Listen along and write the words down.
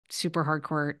super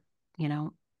hardcore, you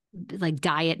know, like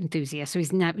diet enthusiast. So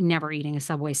he's never eating a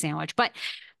Subway sandwich. But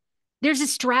there's a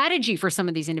strategy for some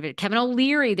of these individuals. Kevin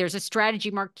O'Leary, there's a strategy.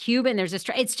 Mark Cuban, there's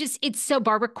it's so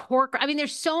Barbara Cork. I mean,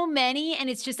 there's so many, and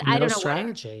it's just I No don't know what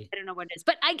strategy. I don't know what it is.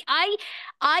 But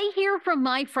I hear from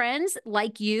my friends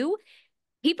like you,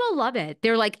 people love it.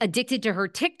 They're like addicted to her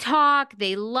TikTok.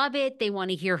 They love it. They want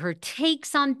to hear her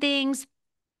takes on things.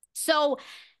 So,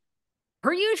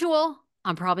 per usual,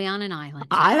 I'm probably on an island.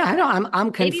 I don't,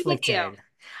 I'm Maybe with you. conflicted.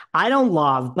 I don't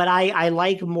love, but I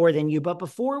like more than you. But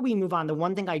before we move on, the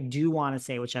one thing I do want to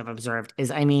say, which I've observed,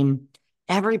 is I mean,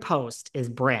 every post is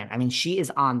Brand. I mean, she is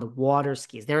on the water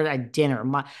skis. They're at dinner.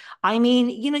 I mean,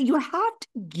 you have to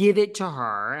give it to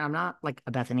her. I'm not like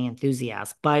a Bethany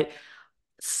enthusiast, but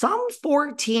some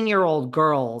 14-year-old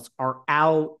girls are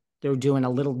out. They're doing a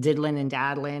little diddling and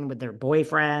daddling with their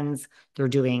boyfriends. They're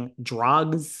doing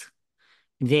drugs.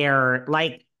 They're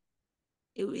like,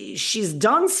 she's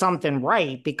done something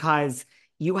right because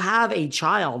you have a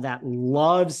child that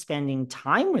loves spending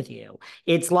time with you.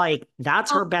 It's like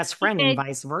that's Oh, her best friend and David,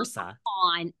 vice come versa.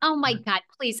 on. Oh my God,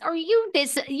 please. Are you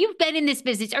this? You've been in this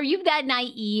business. Are you that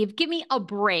naive? Give me a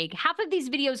break. Half of these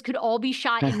videos could all be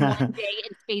shot in one day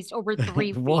and spaced over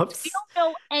 3 weeks. We Whoops. don't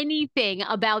know anything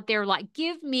about their life.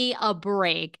 Give me a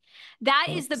break. That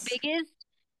is the Whoops. biggest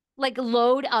like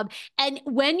load of, and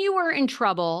when you are in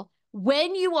trouble,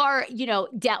 when you are,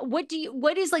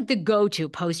 what is like the go-to?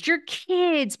 Post your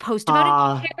kids, post about a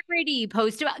Uh, charity,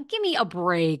 post about, give me a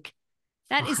break.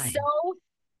 That is so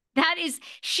fine.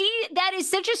 that is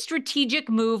such a strategic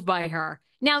move by her.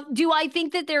 Now, do I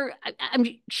think that I'm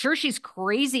sure she's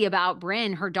crazy about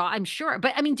Bryn, her daughter, I'm sure.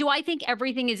 But I mean, do I think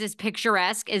everything is as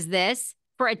picturesque as this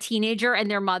for a teenager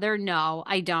and their mother? No,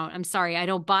 I don't. I'm sorry. I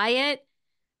don't buy it.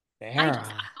 Sarah.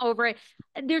 I'm over it.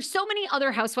 There's so many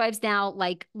other housewives now,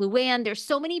 like Luann. There's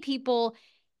so many people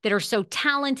that are so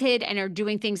talented and are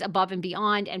doing things above and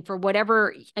beyond. And for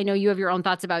whatever, I know you have your own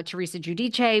thoughts about Teresa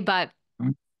Giudice, but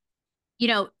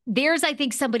there's, I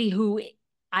think, somebody who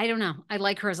I don't know. I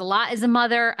like her as a lot as a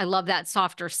mother. I love that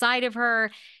softer side of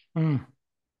her. Mm.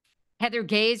 Heather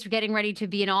Gay's getting ready to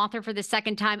be an author for the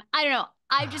second time. I don't know.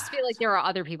 I just feel like there are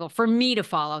other people for me to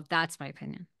follow. That's my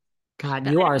opinion. God,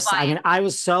 But you I are. don't buy I it. mean, I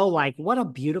was so like, what a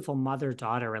beautiful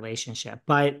mother-daughter relationship.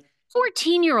 But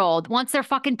 14-year-old wants their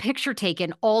fucking picture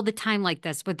taken all the time like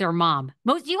this with their mom.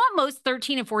 Most you want most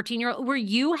 13 and 14-year-old. Were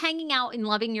you hanging out and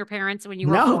loving your parents when you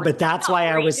were no, 14? but that's No, why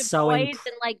I was random so boys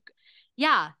and like,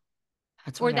 yeah.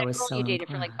 that's Or why I that was girl so you dated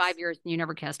for like 5 impressed. years and you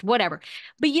never kissed. Whatever.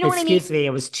 But you know what I mean? Excuse me,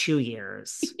 it was 2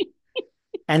 years.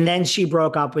 And then she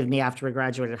broke up with me after we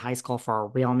graduated high school for a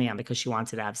real man because she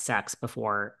wanted to have sex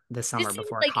before the This summer seems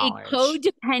before like a college.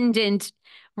 codependent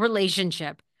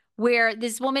relationship where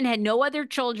this woman had no other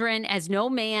children, has no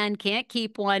man, can't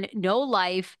keep one, no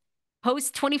life,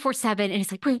 posts 24/7. And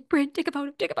it's like, Brent, take a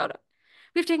photo, take a photo.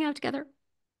 We have to hang out together.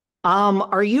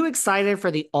 Are you excited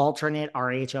for the alternate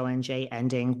RHONJ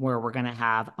ending where we're gonna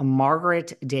have a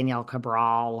Margaret Danielle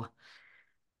Cabral,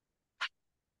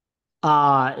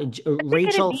 What's it going to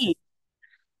Rachel be?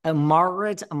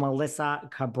 Margaret, Melissa,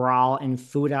 Cabral, and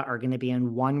Fuda are going to be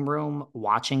in one room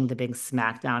watching the big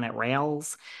SmackDown at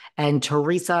Rails. And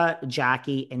Teresa,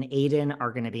 Jackie, and Aiden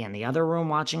are going to be in the other room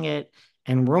watching it.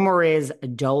 And rumor is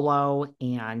Dolo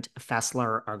and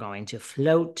Fessler are going to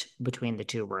float between the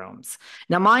two rooms.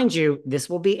 Now, mind you, this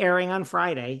will be airing on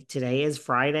Friday. Today is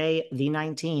Friday, the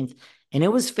 19th, and it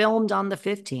was filmed on the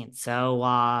 15th.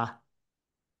 So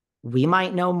we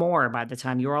might know more by the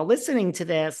time you're all listening to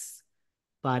this.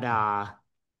 But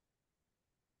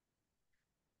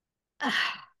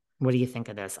what do you think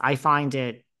of this? I find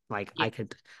it like Yeah.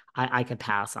 I could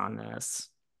pass on this.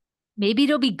 Maybe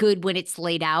it'll be good when it's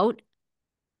laid out.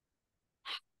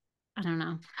 I don't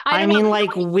know. I I don't know. mean,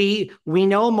 like we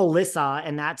know Melissa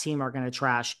and that team are going to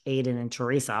trash Aiden and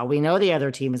Teresa. We know the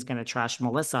other team is going to trash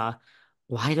Melissa.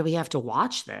 Why do we have to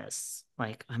watch this?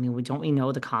 Like, I mean, don't we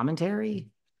know the commentary?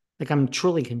 Like, I'm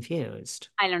truly confused.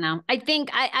 I don't know. I think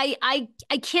I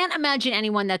can't imagine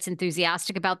anyone that's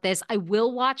enthusiastic about this. I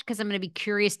will watch because I'm going to be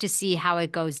curious to see how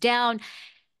it goes down.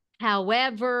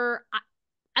 However,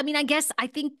 I mean, I guess I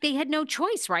think they had no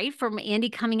choice, right? From Andy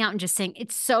coming out and just saying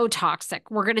it's so toxic.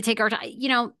 We're going to take our time. Why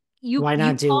You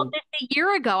not called do? this a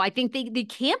year ago. I think they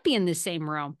can't be in the same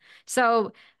room.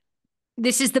 So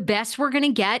this is the best we're going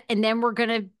to get, and then we're going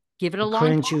to give it a long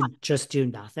Couldn't pause. you just do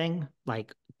nothing?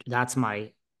 Like, that's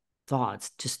my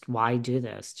thoughts. Just why do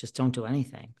this? Just don't do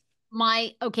anything.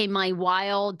 My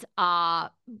wild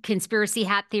conspiracy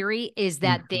hat theory is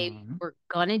that they Mhm. were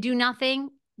gonna do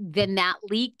nothing, then that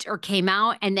leaked or came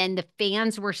out, and then the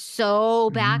fans were so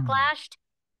Mm. backlashed,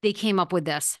 they came up with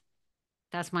this.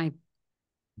 That's my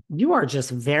You are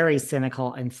just very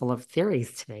cynical and full of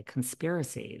theories today,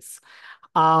 conspiracies.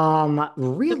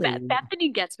 Really, Bethany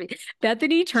gets me.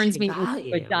 Bethany turns she me into got a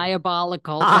you.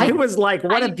 diabolical I like was like,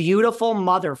 what a I beautiful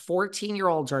mother.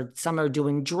 14-year-olds are some are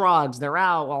doing drugs. They're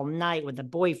out all night with a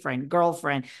boyfriend,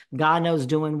 girlfriend, God knows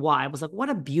doing what. I was like, what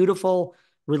a beautiful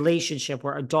relationship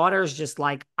where a daughter's just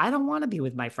like, I don't want to be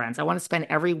with my friends. I want to spend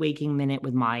every waking minute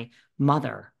with my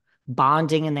mother,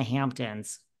 bonding in the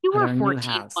Hamptons you at were our new 14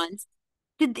 house. once.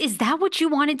 Is that what you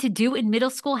wanted to do in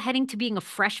middle school, heading to being a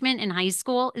freshman in high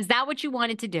school? Is that what you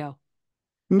wanted to do?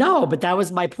 No, but that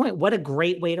was my point. What a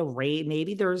great way to rate.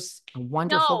 Maybe there's a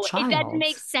wonderful No, it doesn't child.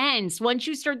 make sense. Once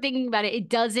you start thinking about it, it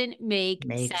doesn't make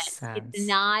Makes sense. It's sense.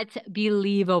 not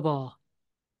believable.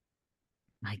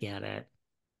 I get it.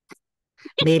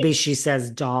 Maybe she says,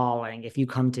 darling, if you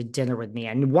come to dinner with me,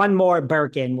 and one more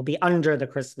Birkin will be under the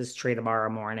Christmas tree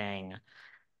tomorrow morning.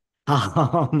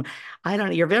 Um, I don't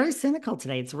know. You're very cynical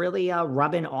today. It's really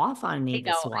rubbing off on me, I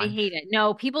this know. I one. hate it.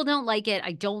 No, people don't like it.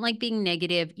 I don't like being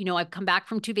negative. I've come back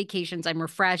from 2 vacations. I'm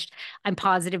refreshed. I'm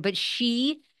positive. But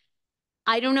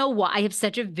I don't know why I have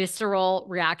such a visceral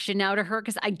reaction now to her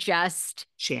because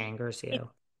She angers it, you.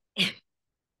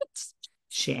 it's,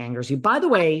 She angers you. By the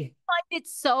I way, find it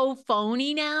so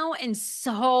phony now and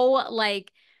so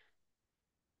like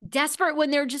desperate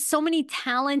when there are just so many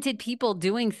talented people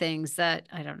doing things that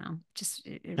I don't know. Just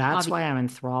that's obviously, why I'm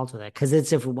enthralled with it. Because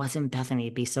it's if it wasn't Bethany,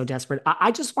 it'd be so desperate.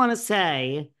 I just want to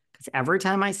say, because every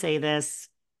time I say this,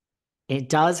 it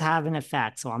does have an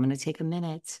effect. So I'm going to take a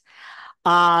minute.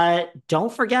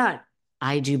 Don't forget,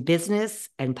 I do business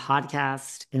and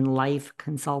podcast and life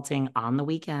consulting on the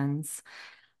weekends.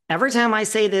 Every time I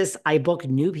say this, I book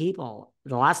new people.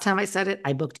 The last time I said it,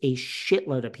 I booked a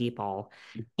shitload of people.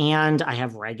 And I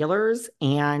have regulars.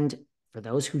 And for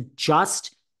those who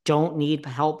just don't need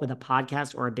help with a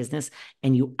podcast or a business,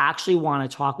 and you actually want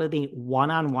to talk with me one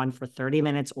on one for 30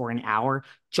 minutes or an hour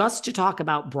just to talk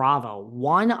about Bravo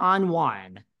one on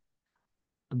one,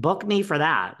 book me for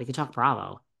that. We can talk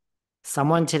Bravo.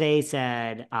 Someone today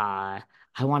said, I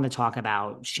want to talk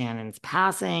about Shannon's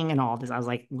passing and all this. I was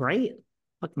like, great,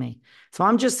 book me. So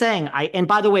I'm just saying, and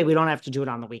by the way, we don't have to do it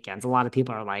on the weekends. A lot of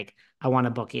people are like, I want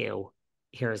to book you.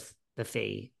 Here's the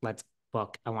fee. Let's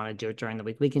book. I want to do it during the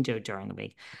week. We can do it during the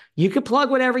week. You could plug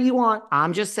whatever you want.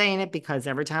 I'm just saying it because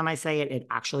every time I say it, it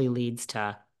actually leads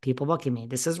to people booking me.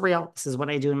 This is real. This is what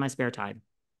I do in my spare time.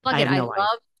 plug I it. have I no life.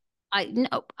 love I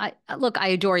no, I look, I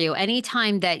adore you.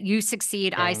 Anytime that you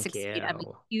succeed, I Thank succeed. I'm a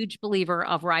you. huge believer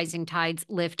of rising tides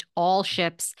lift all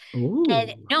ships. And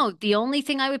Ooh. no, the only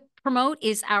thing I would promote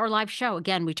is our live show.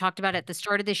 Again, we talked about it at the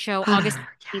start of the show, August 15th.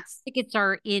 Yes. Tickets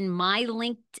are in my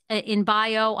link in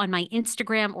bio on my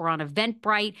Instagram or on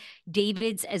Eventbrite,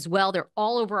 David's as well. They're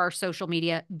all over our social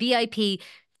media. VIP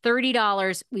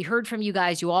 $30. We heard from you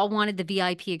guys. You all wanted the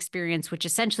VIP experience, which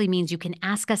essentially means you can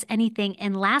ask us anything.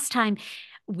 And last time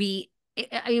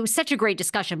it was such a great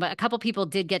discussion, but a couple people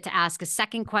did get to ask a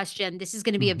second question. This is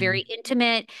going to be a very Mhm.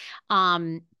 intimate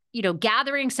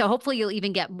gathering. So hopefully you'll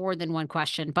even get more than one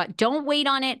question, but don't wait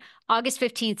on it. August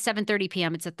 15th, 7:30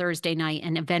 p.m. It's a Thursday night,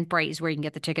 and Eventbrite is where you can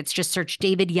get the tickets. Just search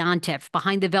David Yontif,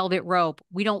 Behind the Velvet Rope.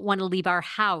 We Don't Want to Leave Our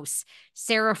House.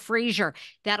 Sarah Fraser.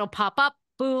 That'll pop up.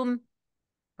 Boom. And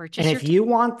Purchase your if ticket. you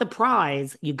want the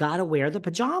prize, you got to wear the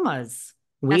pajamas.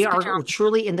 We Best are pajama.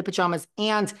 truly in the pajamas.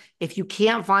 And if you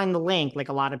can't find the link, like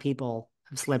a lot of people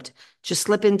have slipped, just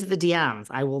slip into the DMs.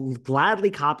 I will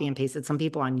gladly copy and paste it. Some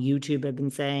people on YouTube have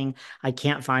been saying, I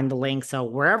can't find the link. So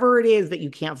wherever it is that you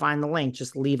can't find the link,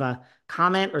 just leave a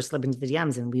comment or slip into the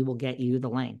DMs and we will get you the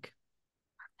link.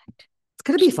 It's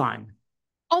going to be fun.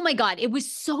 Oh my God, it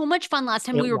was so much fun last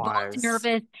time. It We were both was.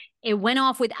 nervous. It went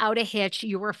off without a hitch.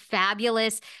 You were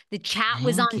fabulous. The chat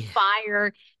was Thank on you.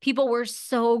 fire. People were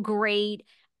so great.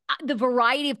 The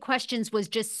variety of questions was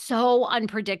just so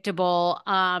unpredictable.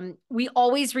 We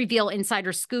always reveal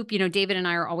insider scoop. David and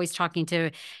I are always talking to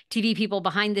TV people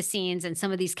behind the scenes and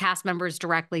some of these cast members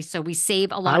directly. So we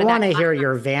save a I lot of that. want to hear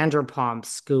your Vanderpump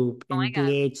scoop Oh my and God.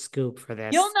 BH scoop for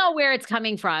You'll this. know where it's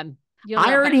coming from. You'll I know.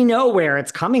 But already know where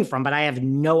it's coming from, but I have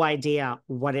no idea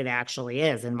what it actually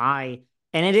is. And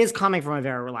it is coming from a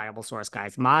very reliable source,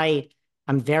 guys.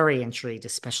 I'm very intrigued,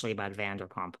 especially about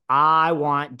Vanderpump. I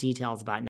want details about